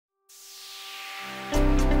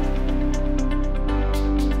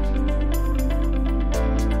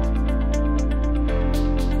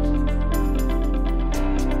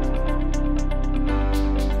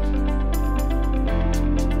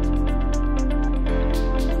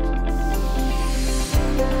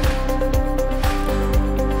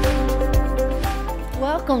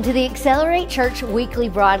Welcome to the Accelerate Church weekly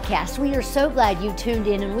broadcast. We are so glad you tuned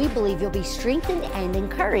in, and we believe you'll be strengthened and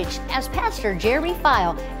encouraged as Pastor Jeremy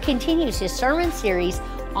File continues his sermon series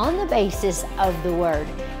on the basis of the Word.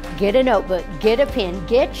 Get a notebook, get a pen,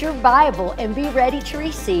 get your Bible, and be ready to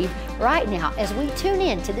receive right now as we tune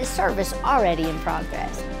in to this service already in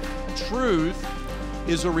progress. Truth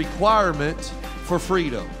is a requirement for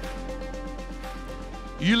freedom.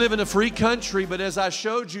 You live in a free country, but as I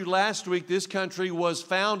showed you last week, this country was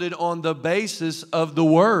founded on the basis of the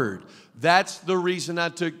Word. That's the reason I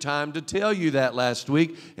took time to tell you that last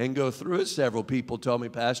week and go through it. Several people told me,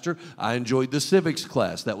 Pastor, I enjoyed the civics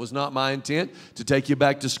class. That was not my intent to take you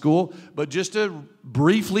back to school, but just to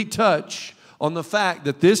briefly touch on the fact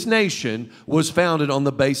that this nation was founded on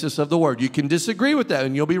the basis of the Word. You can disagree with that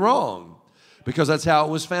and you'll be wrong because that's how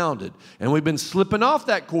it was founded. And we've been slipping off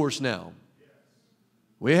that course now.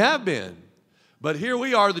 We have been. But here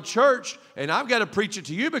we are, the church, and I've got to preach it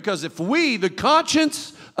to you because if we, the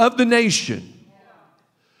conscience of the nation,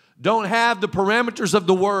 don't have the parameters of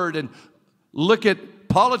the Word and look at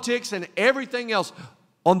politics and everything else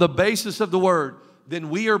on the basis of the Word,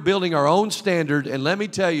 then we are building our own standard, and let me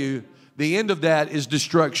tell you, the end of that is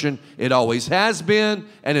destruction. It always has been,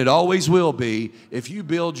 and it always will be. If you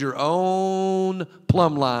build your own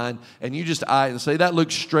plumb line and you just eye it and say, that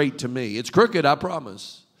looks straight to me. It's crooked, I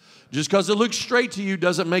promise. Just because it looks straight to you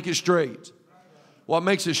doesn't make it straight. What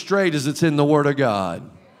makes it straight is it's in the Word of God.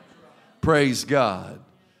 Praise God.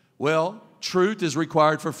 Well, truth is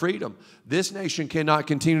required for freedom. This nation cannot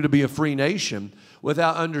continue to be a free nation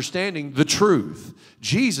without understanding the truth.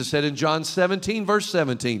 Jesus said in John 17, verse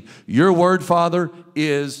 17, your word, Father,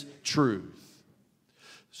 is truth.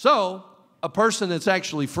 So, a person that's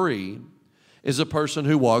actually free is a person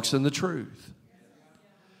who walks in the truth.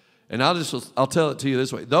 And I'll tell it to you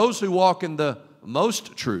this way. Those who walk in the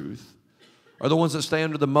most truth are the ones that stay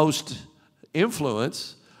under the most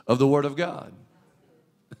influence of the Word of God.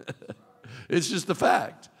 It's just a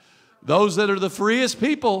fact. Those that are the freest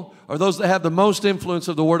people are those that have the most influence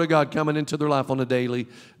of the Word of God coming into their life on a daily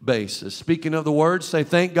basis. Speaking of the Word, say,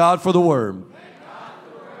 thank God for the Word. Thank God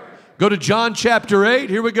for the Word. Go to John chapter 8.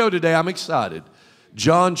 Here we go today. I'm excited.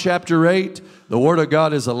 John chapter 8. The Word of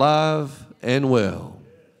God is alive and well.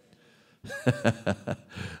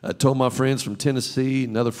 I told my friends from Tennessee,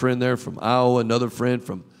 another friend there from Iowa, another friend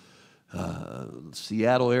from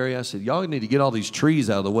Seattle area. I said, y'all need to get all these trees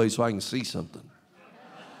out of the way so I can see something.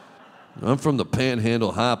 I'm from the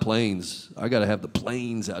Panhandle High Plains. I got to have the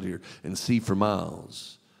plains out here and see for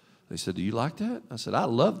miles. They said, do you like that? I said, I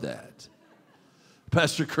love that.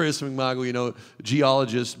 Pastor Chris McMichael,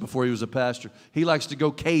 geologist before he was a pastor, he likes to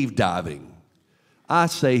go cave diving. I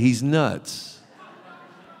say he's nuts.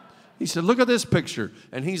 He said, look at this picture.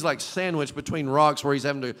 And he's like sandwiched between rocks where he's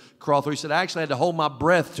having to crawl through. He said, I actually had to hold my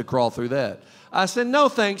breath to crawl through that. I said, no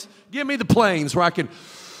thanks. Give me the plains where I can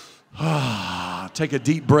take a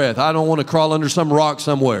deep breath. I don't want to crawl under some rock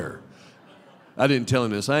somewhere. I didn't tell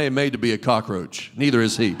him this. I ain't made to be a cockroach. Neither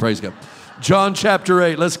is he. Praise God. John chapter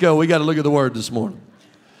 8. Let's go. We got to look at the Word this morning.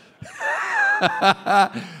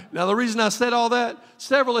 Now, the reason I said all that,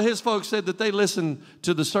 several of his folks said that they listen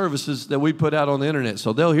to the services that we put out on the internet.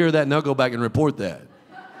 So they'll hear that and they'll go back and report that.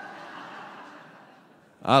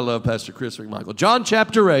 I love Pastor Chris McMichael. John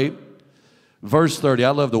chapter 8, verse 30. I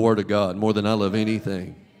love the Word of God more than I love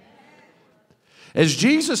anything. As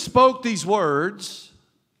Jesus spoke these words,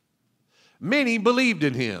 many believed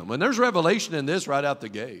in him. And there's revelation in this right out the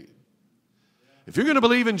gate. If you're going to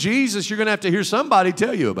believe in Jesus, you're going to have to hear somebody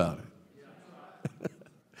tell you about it.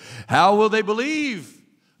 How will they believe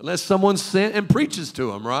unless someone sent and preaches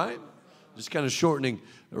to them, right? Just kind of shortening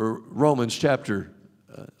Romans chapter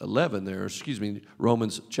 11 there,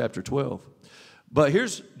 Romans chapter 12. But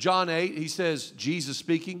here's John 8. He says, Jesus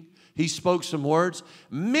speaking, he spoke some words.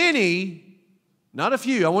 Many, not a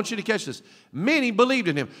few, I want you to catch this. Many believed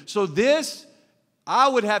in him. So this, I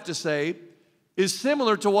would have to say, is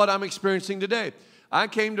similar to what I'm experiencing today. I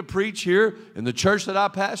came to preach here in the church that I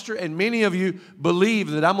pastor, and many of you believe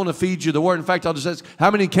that I'm going to feed you the Word. In fact, I'll just ask, how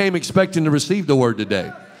many came expecting to receive the Word today?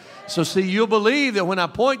 So see, you'll believe that when I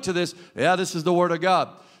point to this, yeah, this is the Word of God.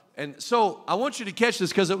 And so I want you to catch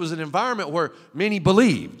this because it was an environment where many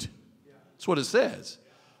believed. That's what it says.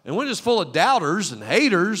 And we're just full of doubters and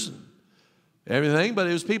haters and everything, but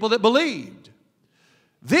it was people that believed.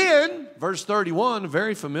 Then, verse 31, a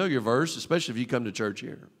very familiar verse, especially if you come to church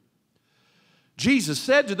here. Jesus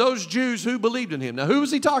said to those Jews who believed in him. Now, who was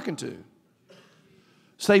he talking to?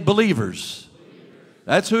 Say believers.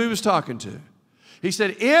 That's who he was talking to. He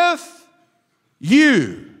said, if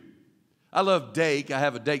you, I love Dake. I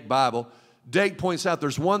have a Dake Bible. Dake points out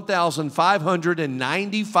there's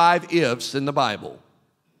 1,595 ifs in the Bible.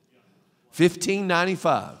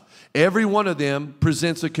 1595. Every one of them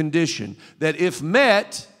presents a condition that if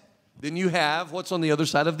met, then you have what's on the other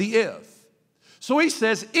side of the if. So he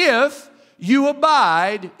says, if you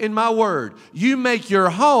abide in my word, you make your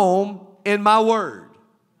home in my word.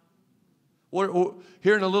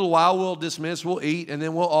 Here in a little while, we'll dismiss, we'll eat, and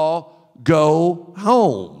then we'll all go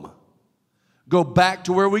home. Go back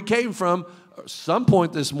to where we came from. Some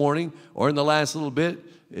point this morning, or in the last little bit,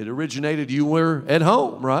 it originated, you were at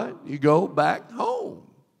home, right? You go back home.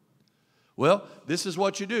 Well, this is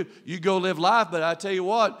what you do. You go live life, but I tell you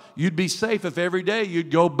what, you'd be safe if every day you'd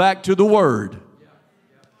go back to the Word.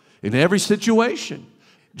 In every situation.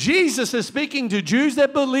 Jesus is speaking to Jews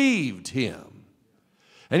that believed him.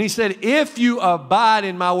 And he said, if you abide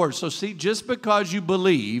in my word. So see, just because you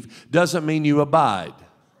believe doesn't mean you abide.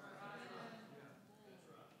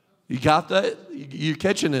 You got that? You're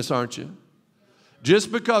catching this, aren't you?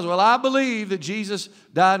 Just because, well, I believe that Jesus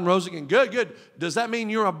died and rose again. Good, good. Does that mean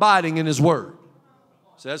you're abiding in his word?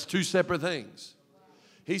 So that's two separate things.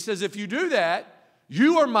 He says, if you do that,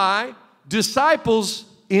 you are my disciples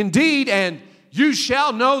indeed, and you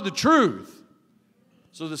shall know the truth.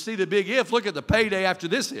 So to see the big if, look at the payday after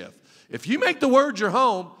this if. If you make the word your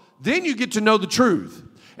home, then you get to know the truth.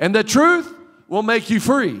 And the truth will make you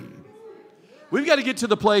free. We've got to get to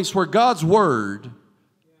the place where God's word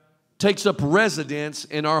takes up residence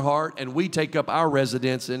in our heart and we take up our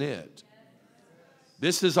residence in it.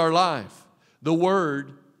 This is our life. The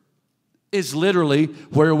word is literally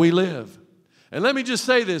where we live. And let me just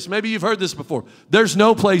say this. Maybe you've heard this before. There's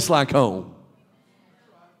no place like home.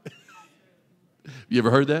 You ever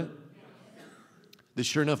heard that? This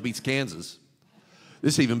sure enough beats Kansas.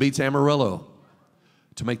 This even beats Amarillo.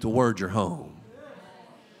 To make the word your home.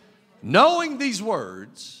 Knowing these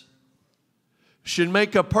words should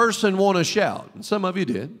make a person want to shout. And some of you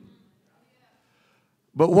did.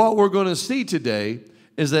 But what we're going to see today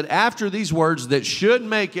is that after these words that should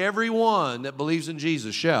make everyone that believes in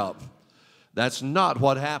Jesus shout, that's not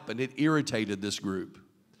what happened. It irritated this group.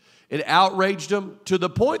 It outraged them to the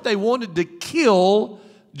point they wanted to kill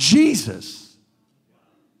Jesus.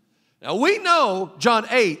 Now we know John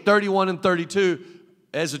 8, 31 and 32.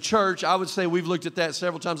 As a church, I would say we've looked at that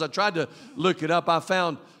several times. I tried to look it up. I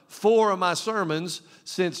found 4 of my sermons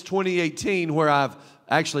since 2018 where I've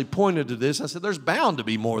actually pointed to this. I said, there's bound to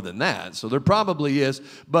be more than that. So there probably is.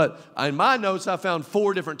 But in my notes, I found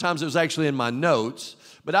 4 different times. It was actually in my notes.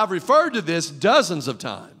 But I've referred to this dozens of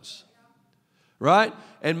times. Right?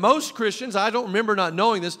 And most Christians, I don't remember not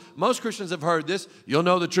knowing this, most Christians have heard this. You'll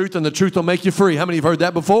know the truth and the truth will make you free. How many have heard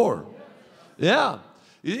that before? Yeah.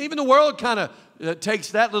 Even the world kind of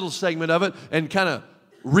takes that little segment of it and kind of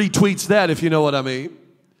retweets that, if you know what I mean.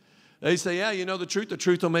 They say, yeah, you know the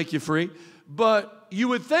truth will make you free. But you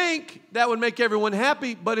would think that would make everyone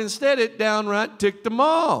happy, but instead it downright ticked them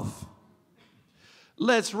off.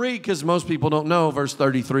 Let's read, because most people don't know, verse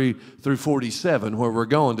 33 through 47, where we're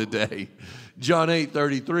going today. John 8,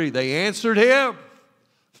 33, they answered him,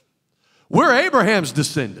 we're Abraham's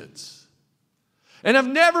descendants and have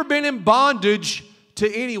never been in bondage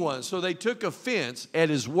to anyone. So they took offense at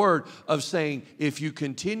his word of saying, if you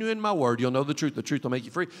continue in my word, you'll know the truth will make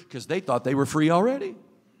you free. Because they thought they were free already.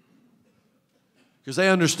 Because they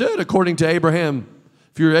understood, according to Abraham,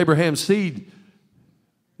 if you're Abraham's seed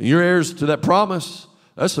and you're heirs to that promise,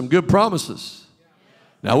 that's some good promises.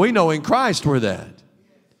 Now we know in Christ we're that.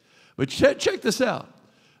 But check this out.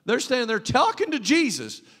 They're standing there talking to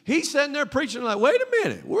Jesus. He's sitting there preaching like, wait a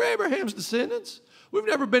minute, we're Abraham's descendants. We've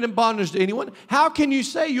never been in bondage to anyone. How can you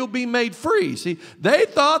say you'll be made free? See, they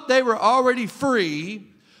thought they were already free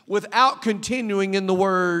without continuing in the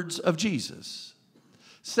words of Jesus.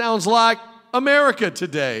 Sounds like America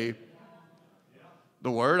today.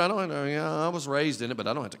 The word, I don't know, I was raised in it, but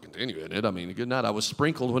I don't have to continue in it. I mean, good night. I was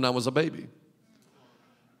sprinkled when I was a baby.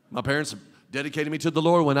 My parents dedicated me to the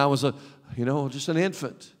Lord when I was just an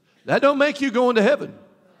infant. That don't make you go into heaven.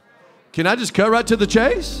 Can I just cut right to the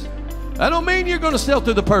chase? That don't mean you're going to sail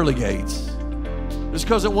through the pearly gates. Just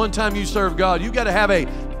because at one time you served God, you've got to have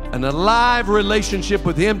an alive relationship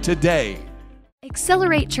with him today.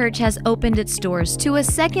 Accelerate Church has opened its doors to a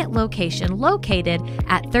second location located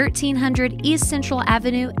at 1300 East Central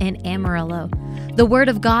Avenue in Amarillo. The Word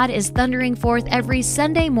of God is thundering forth every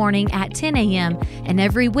Sunday morning at 10 a.m. and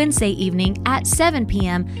every Wednesday evening at 7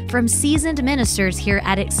 p.m. from seasoned ministers here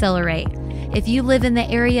at Accelerate. If you live in the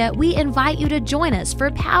area, we invite you to join us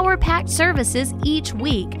for power-packed services each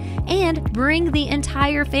week and bring the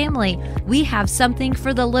entire family. We have something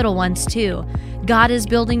for the little ones too. God is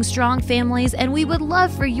building strong families, and we would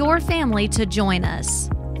love for your family to join us.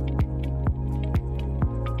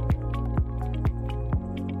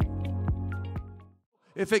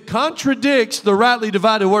 If it contradicts the rightly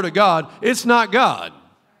divided Word of God, it's not God.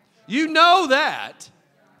 You know that.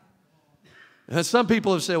 And some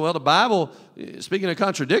people have said, well, the Bible, speaking of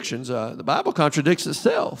contradictions, the Bible contradicts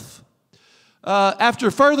itself. After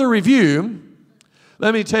further review,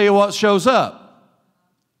 let me tell you what shows up.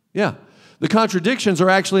 Yeah, the contradictions are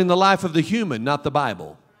actually in the life of the human, not the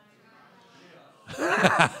Bible.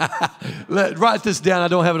 Write this down. I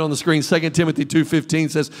don't have it on the screen. 2 Timothy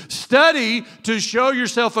 2:15 says, study to show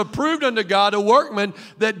yourself approved unto God, a workman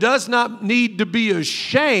that does not need to be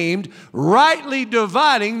ashamed, rightly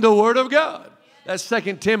dividing the word of God. That's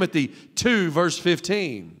 2 Timothy 2, verse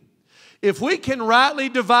 15. If we can rightly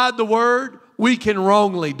divide the word, we can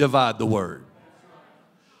wrongly divide the word.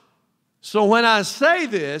 So when I say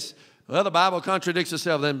this, well, the Bible contradicts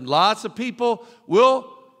itself, then lots of people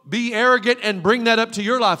will be arrogant and bring that up to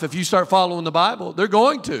your life if you start following the Bible. They're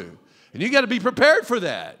going to. And you got to be prepared for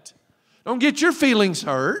that. Don't get your feelings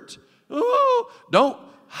hurt. Ooh, don't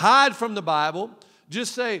hide from the Bible.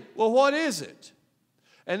 Just say, well, what is it?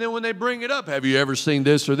 And then when they bring it up, have you ever seen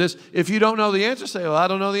this or this? If you don't know the answer, say, well, I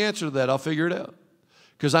don't know the answer to that. I'll figure it out.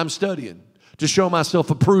 Because I'm studying to show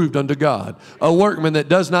myself approved unto God, a workman that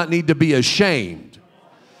does not need to be ashamed.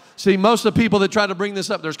 See, most of the people that try to bring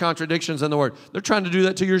this up, there's contradictions in the Word. They're trying to do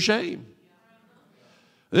that to your shame.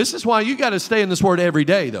 This is why you got to stay in this Word every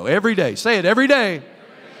day, though. Every day. Say it, every day.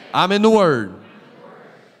 I'm in the Word.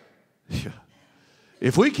 Yeah.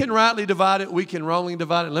 If we can rightly divide it, we can wrongly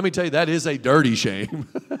divide it. Let me tell you, that is a dirty shame.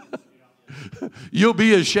 You'll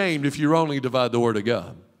be ashamed if you wrongly divide the Word of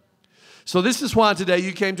God. So this is why today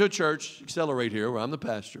you came to a church, Accelerate here, where I'm the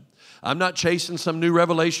pastor. I'm not chasing some new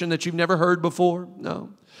revelation that you've never heard before. No.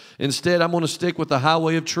 Instead, I'm going to stick with the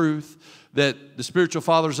highway of truth that the spiritual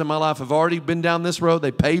fathers in my life have already been down this road.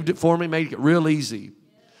 They paved it for me, made it real easy.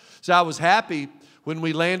 So I was happy when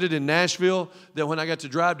we landed in Nashville that when I got to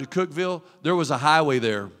drive to Cookeville, there was a highway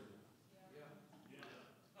there.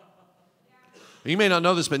 You may not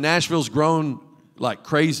know this, but Nashville's grown like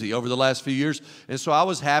crazy over the last few years. And so I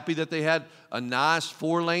was happy that they had a nice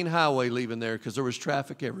 4-lane highway leaving there because there was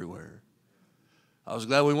traffic everywhere. I was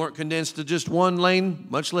glad we weren't condensed to just 1 lane,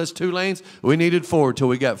 much less 2 lanes. We needed 4 till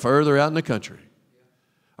we got further out in the country.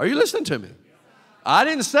 Are you listening to me? I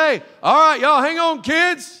didn't say, all right, y'all, hang on,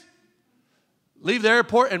 kids. Leave the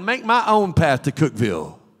airport and make my own path to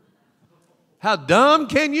Cookeville. How dumb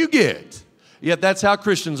can you get? Yet that's how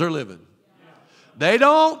Christians are living. They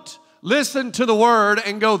don't listen to the Word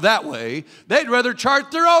and go that way. They'd rather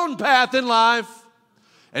chart their own path in life.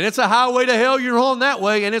 And it's a highway to hell, you're on that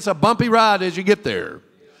way, and it's a bumpy ride as you get there.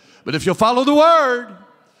 But if you'll follow the Word,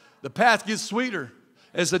 the path gets sweeter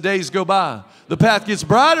as the days go by. The path gets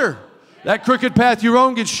brighter. That crooked path you're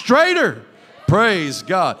on gets straighter. Praise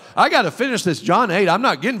God. I got to finish this John 8. I'm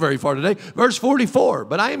not getting very far today. Verse 44,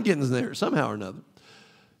 but I am getting there somehow or another.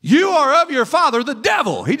 You are of your father, the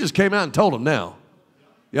devil. He just came out and told him now.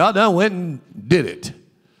 Y'all done went and did it.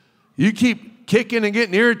 You keep kicking and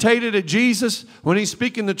getting irritated at Jesus when he's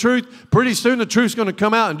speaking the truth. Pretty soon the truth's going to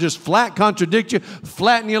come out and just flat contradict you,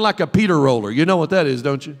 flatten you like a Peter roller. You know what that is,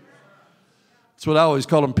 don't you? That's what I always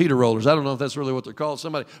call them, Peter rollers. I don't know if that's really what they're called.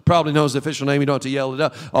 Somebody probably knows the official name. You don't have to yell it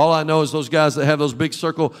out. All I know is those guys that have those big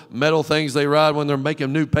circle metal things they ride when they're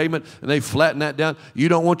making new pavement and they flatten that down. You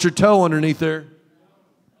don't want your toe underneath there.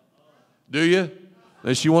 Do you?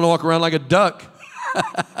 Unless you want to walk around like a duck.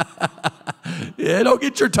 Yeah, don't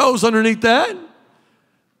get your toes underneath that.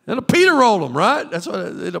 It'll Peter roll them, right? That's what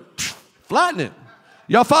it'll flatten it.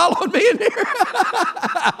 Y'all following me in here?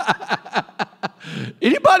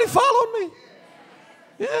 Anybody following me?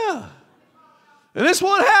 Yeah. And this is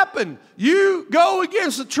what happened. You go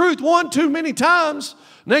against the truth one too many times.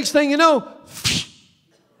 Next thing you know,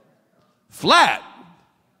 flat.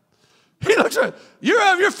 He looks at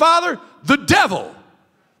you're of your father, the devil.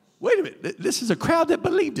 Wait a minute. This is a crowd that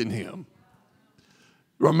believed in him.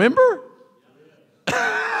 Remember?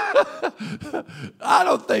 I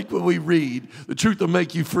don't think when we read, the truth will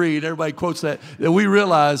make you free, and everybody quotes that we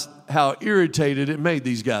realize how irritated it made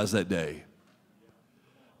these guys that day.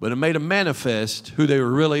 But it made them manifest who they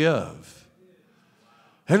were really of.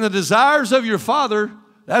 And the desires of your father,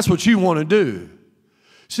 that's what you want to do.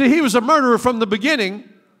 See, he was a murderer from the beginning.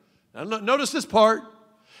 Now, notice this part.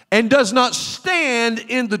 And does not stand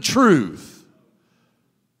in the truth.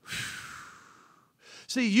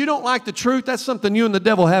 See, you don't like the truth. That's something you and the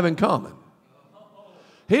devil have in common.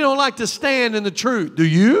 He don't like to stand in the truth. Do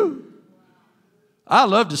you? I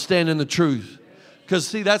love to stand in the truth. Because,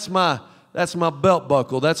 see, that's my belt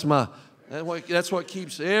buckle. That's what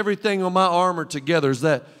keeps everything on my armor together, is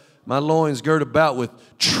that my loins girt about with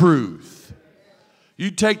truth.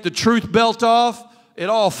 You take the truth belt off, it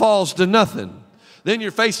all falls to nothing. Then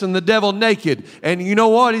you're facing the devil naked. And you know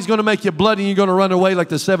what? He's going to make you bloody and you're going to run away like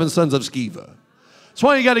the 7 sons of Sceva. That's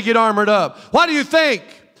why you got to get armored up. Why do you think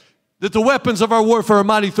that the weapons of our warfare are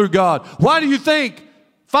mighty through God? Why do you think,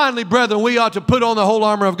 finally, brethren, we ought to put on the whole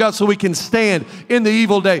armor of God so we can stand in the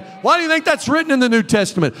evil day? Why do you think that's written in the New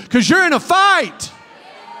Testament? Because you're in a fight.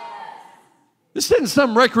 This isn't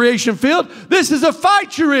some recreation field. This is a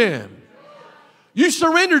fight you're in. You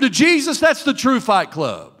surrender to Jesus, that's the true fight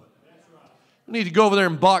club. You need to go over there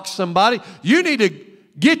and box somebody. You need to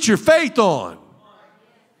get your faith on.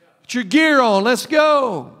 Get your gear on. Let's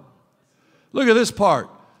go. Look at this part.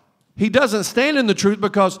 He doesn't stand in the truth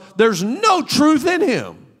because there's no truth in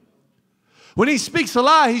him. When he speaks a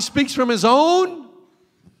lie, he speaks from his own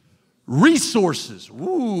resources.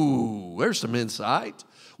 Ooh, there's some insight.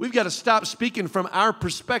 We've got to stop speaking from our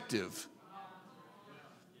perspective.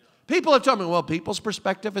 People have told me, well, people's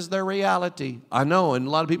perspective is their reality. I know, and a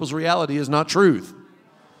lot of people's reality is not truth.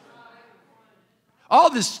 All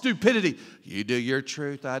this stupidity. You do your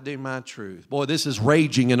truth, I do my truth. Boy, this is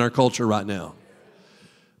raging in our culture right now.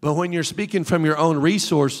 But when you're speaking from your own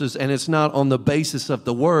resources and it's not on the basis of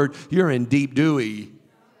the word, you're in deep dewey.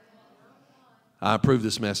 I approve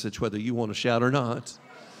this message, whether you want to shout or not.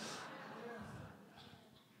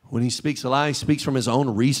 When he speaks a lie, he speaks from his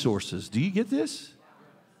own resources. Do you get this?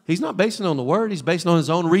 He's not basing it on the word. He's basing it on his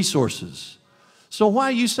own resources. So why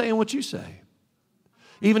are you saying what you say?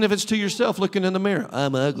 Even if it's to yourself looking in the mirror.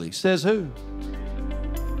 I'm ugly. Says who?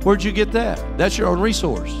 Where'd you get that? That's your own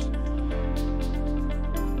resource.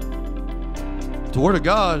 The Word of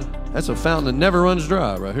God, that's a fountain that never runs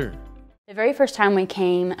dry right here. The very first time we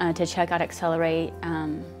came to check out Accelerate,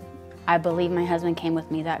 I believe my husband came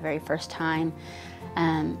with me that very first time.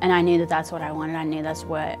 And I knew that that's what I wanted. I knew that's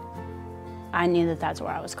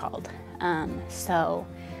where I was called. So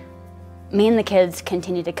me and the kids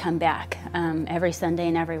continued to come back every Sunday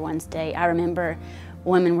and every Wednesday. I remember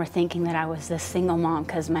women were thinking that I was this single mom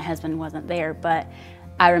because my husband wasn't there, but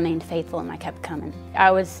I remained faithful and I kept coming.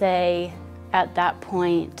 I would say at that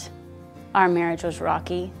point, our marriage was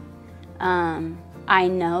rocky. I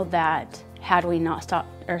know that had we not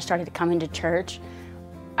started coming to church,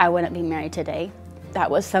 I wouldn't be married today. That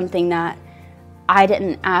was something that I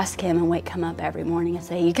didn't ask him and wake him up every morning and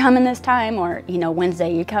say, you coming this time? Or, you know,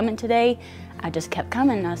 Wednesday, you coming today? I just kept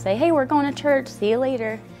coming and I'd say, hey, we're going to church, see you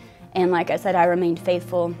later. And like I said, I remained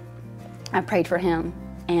faithful. I prayed for him.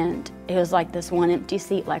 And it was like this one empty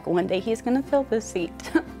seat, like one day he's gonna fill this seat.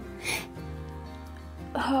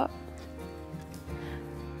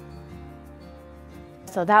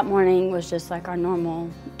 So that morning was just like our normal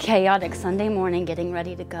chaotic Sunday morning, getting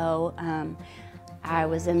ready to go. I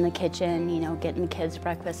was in the kitchen, you know, getting kids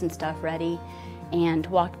breakfast and stuff ready, and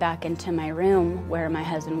walked back into my room where my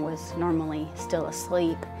husband was normally still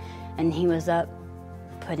asleep, and he was up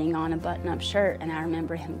putting on a button-up shirt, and I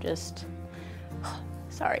remember him just,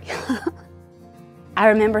 sorry. I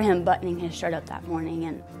remember him buttoning his shirt up that morning,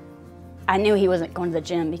 and I knew he wasn't going to the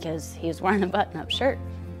gym because he was wearing a button-up shirt.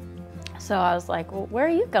 So I was like, well, where are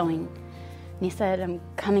you going? And he said, I'm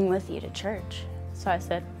coming with you to church. So I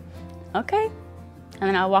said, okay. And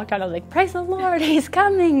then I walked out, I was like, praise the Lord, he's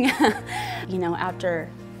coming. You know, after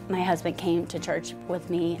my husband came to church with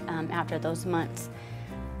me, after those months,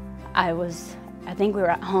 I think we were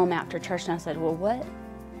at home after church, and I said, well, what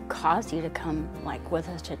caused you to come like with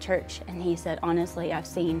us to church? And he said, honestly, I've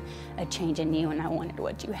seen a change in you and I wanted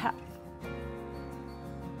what you have.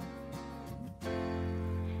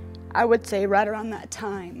 I would say right around that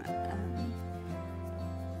time,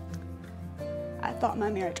 I thought my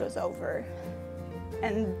marriage was over.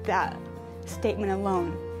 And that statement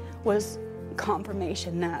alone was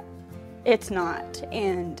confirmation that it's not.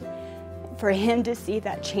 And for him to see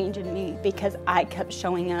that change in me, because I kept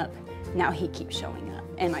showing up, now he keeps showing up.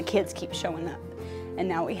 And my kids keep showing up. And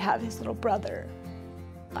now we have his little brother.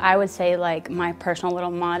 I would say like my personal little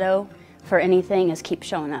motto for anything is keep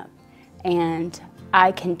showing up. And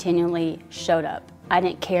I continually showed up. I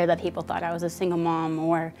didn't care that people thought I was a single mom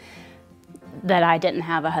or that I didn't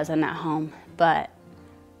have a husband at home. But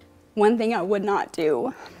one thing I would not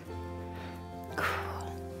do,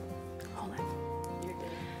 hold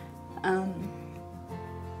on.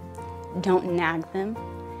 Don't nag them,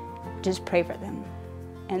 just pray for them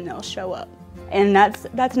and they'll show up. And that's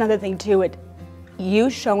another thing too, you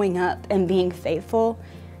showing up and being faithful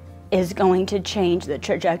is going to change the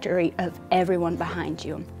trajectory of everyone behind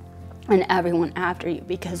you and everyone after you.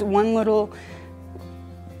 Because one little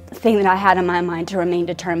thing that I had in my mind to remain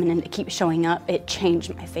determined and to keep showing up, it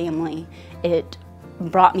changed my family. It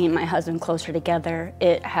brought me and my husband closer together.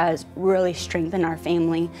 It has really strengthened our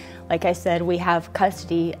family. Like I said, we have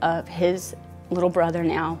custody of his little brother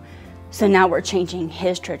now. So now we're changing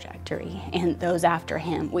his trajectory and those after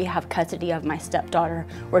him. We have custody of my stepdaughter.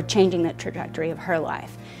 We're changing the trajectory of her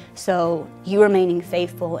life. So you remaining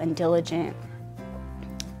faithful and diligent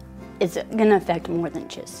is going to affect more than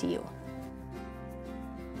just you.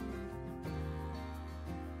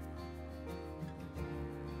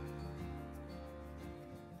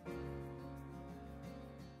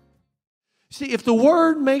 See, if the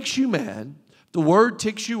word makes you mad, if the word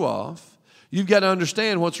ticks you off, you've got to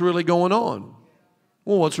understand what's really going on.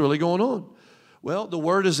 Well, what's really going on? Well, the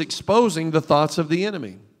word is exposing the thoughts of the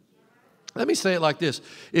enemy. Let me say it like this.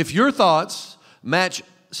 If your thoughts match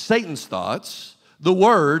Satan's thoughts, the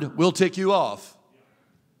word will tick you off.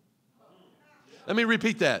 Let me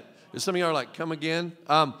repeat that. Some of you are like, come again?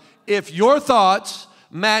 If your thoughts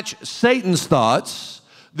match Satan's thoughts,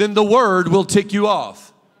 then the word will tick you off.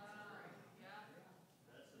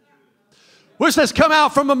 Where it says, come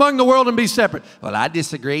out from among the world and be separate. Well, I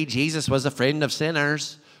disagree. Jesus was a friend of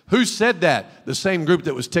sinners. Who said that? The same group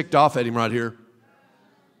that was ticked off at him right here.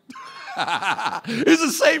 It's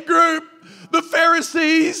the same group. The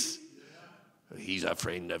Pharisees. He's a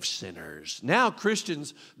friend of sinners. Now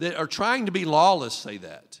Christians that are trying to be lawless say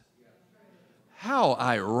that. How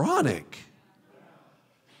ironic.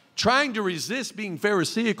 Trying to resist being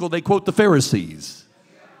Pharisaical, they quote the Pharisees.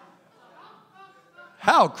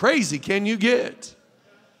 How crazy can you get?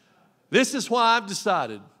 This is why I've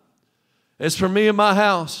decided, as for me and my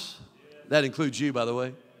house, that includes you, by the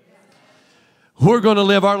way, we're going to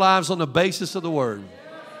live our lives on the basis of the word.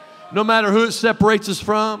 No matter who it separates us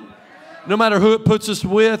from, no matter who it puts us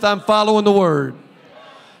with, I'm following the word.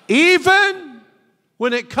 Even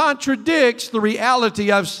when it contradicts the reality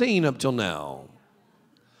I've seen up till now,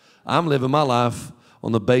 I'm living my life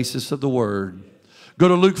on the basis of the word. Go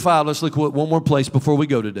to Luke 5. Let's look at one more place before we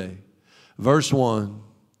go today. Verse 1.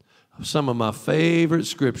 Some of my favorite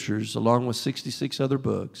scriptures, along with 66 other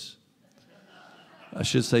books. I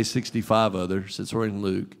should say 65 others, since we're in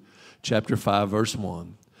Luke. Chapter 5, verse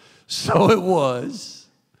 1. So it was,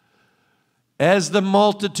 as the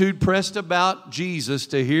multitude pressed about Jesus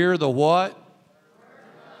to hear the what?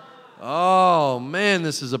 Oh, man,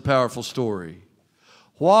 this is a powerful story.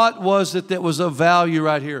 What was it that was of value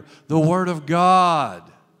right here? The Word of God.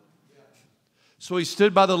 So he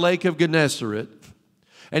stood by the lake of Gennesaret,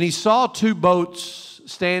 and he saw two boats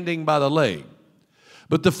standing by the lake.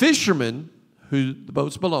 But the fishermen, who the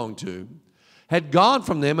boats belonged to, had gone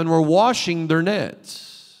from them and were washing their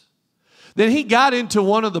nets. Then he got into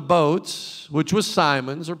one of the boats, which was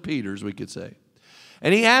Simon's or Peter's, we could say.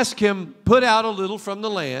 And he asked him, put out a little from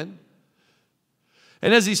the land.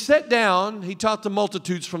 And as he sat down, he taught the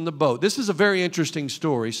multitudes from the boat. This is a very interesting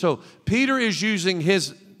story. So Peter is using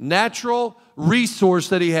his natural resource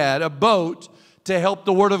that he had, a boat, to help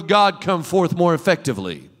the Word of God come forth more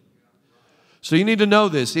effectively. So you need to know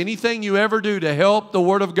this. Anything you ever do to help the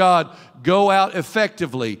Word of God go out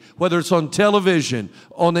effectively, whether it's on television,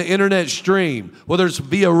 on the internet stream, whether it's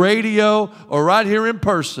via radio or right here in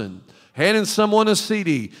person, handing someone a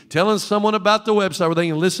CD, telling someone about the website where they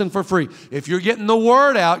can listen for free. If you're getting the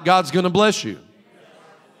word out, God's going to bless you.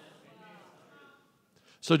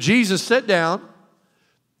 So Jesus sat down,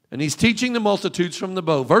 and he's teaching the multitudes from the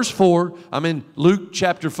boat. Verse 4, I'm in Luke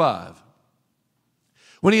chapter 5.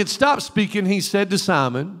 When he had stopped speaking, he said to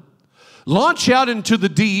Simon, launch out into the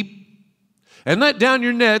deep and let down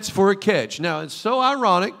your nets for a catch. Now, it's so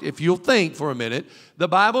ironic, if you'll think for a minute, the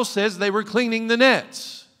Bible says they were cleaning the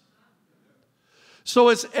nets. So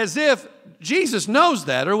it's as if Jesus knows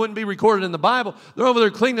that, or it wouldn't be recorded in the Bible. They're over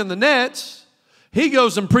there cleaning the nets. He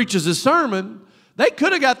goes and preaches his sermon. They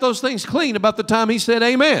could have got those things clean about the time he said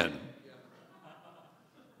amen.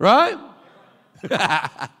 Right?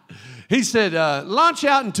 He said, launch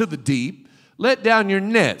out into the deep, let down your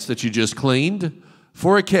nets that you just cleaned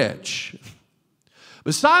for a catch.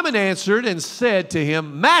 But Simon answered and said to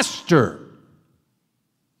him, Master,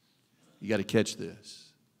 you got to catch this.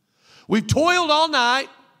 We've toiled all night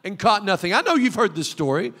and caught nothing. I know you've heard this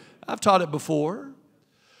story. I've taught it before.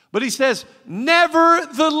 But he says,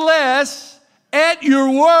 nevertheless, at your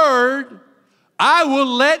word, I will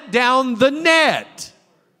let down the net.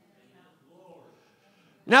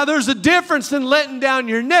 Now, there's a difference in letting down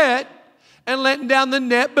your net and letting down the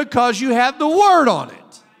net because you have the word on it.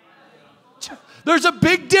 There's a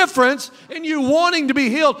big difference in you wanting to be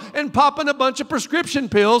healed and popping a bunch of prescription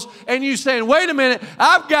pills and you saying, wait a minute,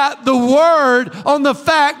 I've got the word on the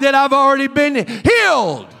fact that I've already been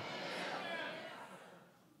healed.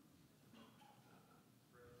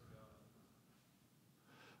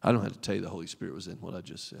 I don't have to tell you the Holy Spirit was in what I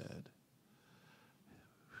just said.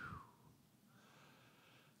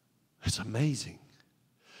 It's amazing.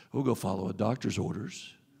 We'll go follow a doctor's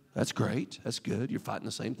orders. That's great. That's good. You're fighting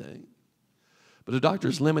the same thing. But a doctor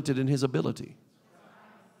is limited in his ability.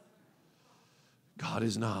 God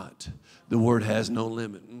is not. The word has no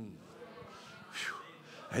limit.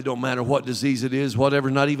 It don't matter what disease it is, whatever,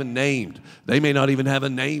 not even named. They may not even have a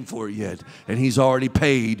name for it yet. And he's already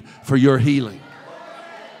paid for your healing.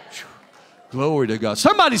 Glory to God.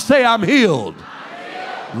 Somebody say, I'm healed.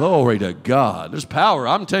 Glory to God. There's power.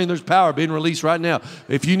 I'm telling you, there's power being released right now.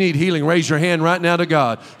 If you need healing, raise your hand right now to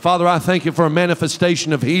God. Father, I thank you for a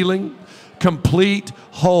manifestation of healing. Complete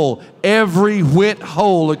whole. Every whit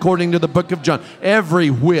whole, according to the book of John. Every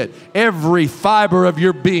whit, every fiber of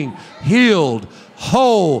your being healed,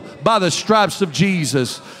 whole by the stripes of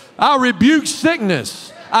Jesus. I rebuke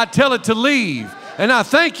sickness. I tell it to leave. And I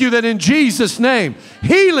thank you that in Jesus' name,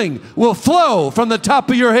 healing will flow from the top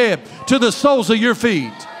of your head to the soles of your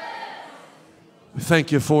feet. We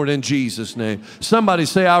thank you for it in Jesus' name. Somebody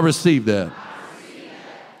say, I receive that.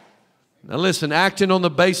 Now listen, acting on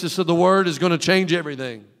the basis of the word is going to change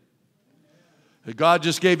everything. God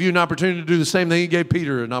just gave you an opportunity to do the same thing he gave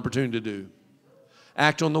Peter an opportunity to do.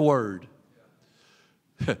 Act on the word.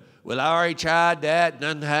 Well, I already tried that.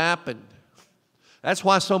 Nothing happened. That's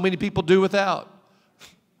why so many people do without.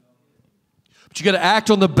 But you got to act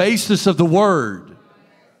on the basis of the word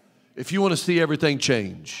if you want to see everything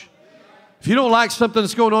change. If you don't like something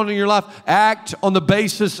that's going on in your life, act on the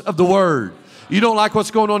basis of the word. You don't like what's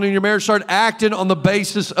going on in your marriage, start acting on the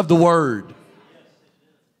basis of the word.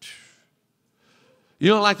 You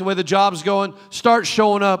don't like the way the job's going, start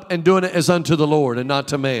showing up and doing it as unto the Lord and not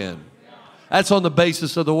to man. That's on the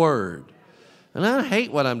basis of the word. And I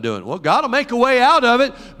hate what I'm doing. Well, God will make a way out of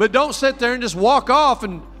it, but don't sit there and just walk off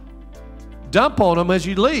and dump on them as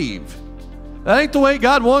you leave. That ain't the way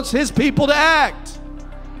God wants his people to act.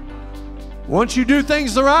 Once you do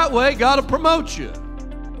things the right way, God will promote you.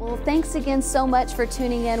 Well, thanks again so much for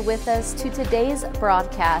tuning in with us to today's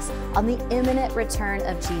broadcast on the imminent return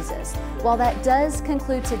of Jesus. While that does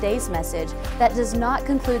conclude today's message, that does not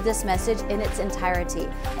conclude this message in its entirety.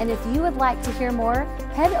 And if you would like to hear more,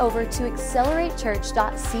 head over to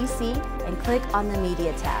acceleratechurch.cc and click on the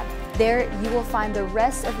media tab. There you will find the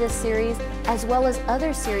rest of this series as well as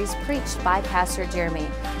other series preached by Pastor Jeremy.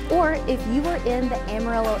 Or if you are in the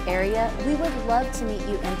Amarillo area, we would love to meet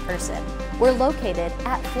you in person. We're located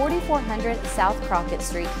at 4400 South Crockett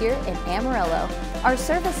Street here in Amarillo. Our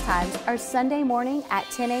service times are Sunday morning at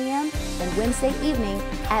 10 a.m. and Wednesday evening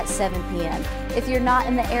at 7 p.m. If you're not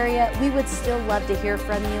in the area, we would still love to hear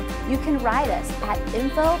from you. You can write us at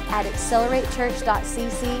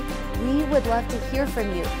info@acceleratechurch.cc. We would love to hear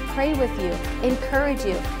from you, pray with you, encourage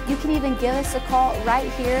you. You can even give us a call right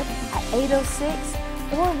here at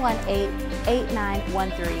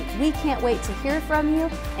 806-418-8913. We can't wait to hear from you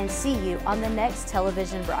and see you on the next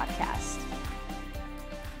television broadcast.